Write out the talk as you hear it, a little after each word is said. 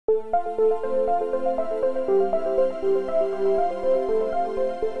Hi,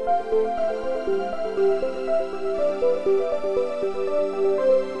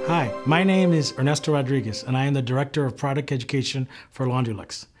 my name is Ernesto Rodriguez, and I am the Director of Product Education for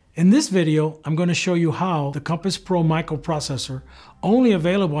Electrolux. In this video, I'm going to show you how the Compass Pro microprocessor, only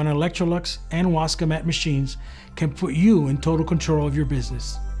available on Electrolux and Wascomat machines, can put you in total control of your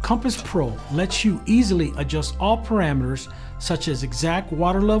business. Compass Pro lets you easily adjust all parameters such as exact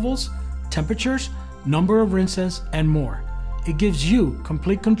water levels, temperatures, number of rinses, and more. It gives you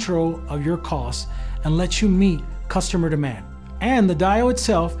complete control of your costs and lets you meet customer demand. And the dial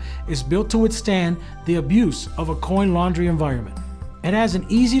itself is built to withstand the abuse of a coin laundry environment. It has an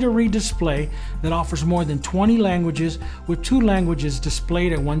easy-to-read display that offers more than 20 languages with 2 languages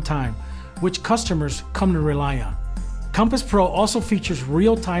displayed at one time, which customers come to rely on. Compass Pro also features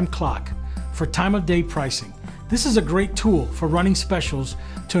real-time clock for time-of-day pricing. This is a great tool for running specials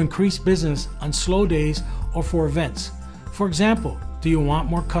to increase business on slow days or for events. For example, do you want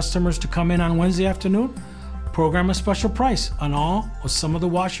more customers to come in on Wednesday afternoon? Program a special price on all or some of the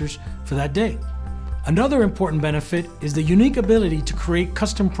washers for that day. Another important benefit is the unique ability to create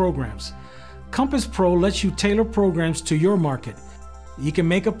custom programs. Compass Pro lets you tailor programs to your market. You can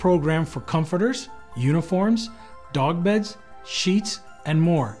make a program for comforters, uniforms, dog beds, sheets, and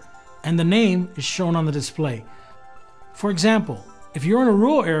more, and the name is shown on the display. For example, if you're in a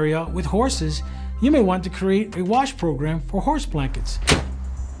rural area with horses, you may want to create a wash program for horse blankets.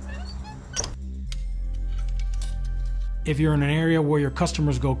 If you're in an area where your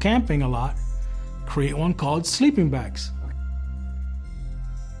customers go camping a lot, create one called sleeping bags.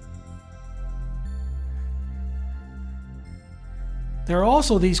 There are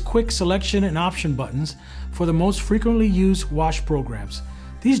also these quick selection and option buttons for the most frequently used wash programs.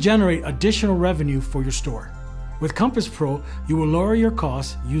 These generate additional revenue for your store. With Compass Pro, you will lower your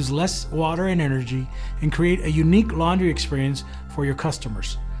costs, use less water and energy, and create a unique laundry experience for your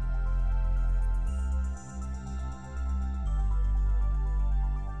customers.